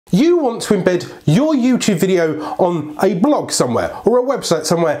You want to embed your YouTube video on a blog somewhere or a website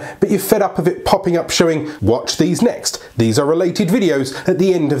somewhere, but you're fed up of it popping up showing watch these next. These are related videos at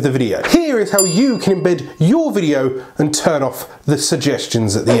the end of the video. Here is how you can embed your video and turn off the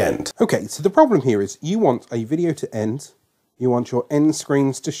suggestions at the end. Okay, so the problem here is you want a video to end, you want your end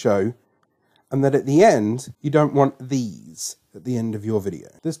screens to show, and then at the end, you don't want these at the end of your video.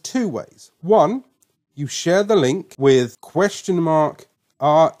 There's two ways. One, you share the link with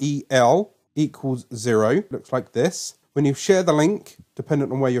 $REL equals 0. Looks like this. When you share the link,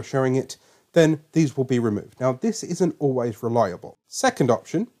 dependent on where you're sharing it, then these will be removed. Now, this isn't always reliable. Second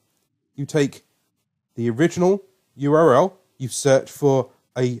option, you take the original URL, you search for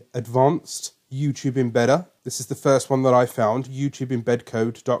a advanced YouTube embedder. This is the first one that I found,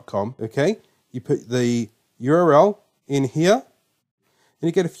 𝗖𝗿𝗲𝗁.com. Okay, you put the URL in here, and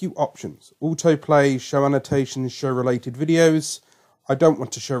you get a few options. Autoplay, show annotations, show related videos. I don't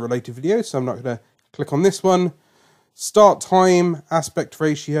want to show related videos, so I'm not going to click on this one. Start time, aspect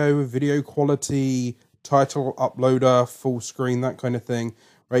ratio, video quality, title, uploader, full screen, that kind of thing,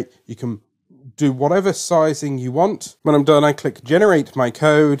 right? You can do whatever sizing you want. When I'm done, I click generate my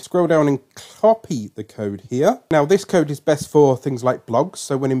code, scroll down and copy the code here. Now this code is best for things like blogs.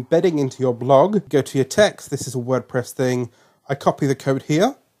 So when embedding into your blog, go to your text. This is a WordPress thing. I copy the code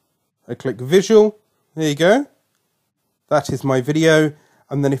here. I click visual. There you go. That is my video.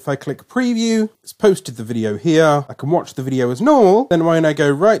 And then if I click preview, it's posted the video here. I can watch the video as normal. Then when I go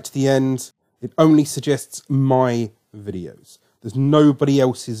right to the end, it only suggests my videos. There's nobody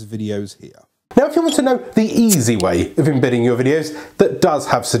else's videos here. Now, if you want to know the easy way of embedding your videos that does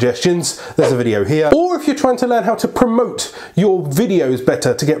have suggestions, there's a video here. Or if you're trying to learn how to promote your videos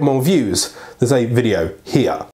better to get more views, there's a video here.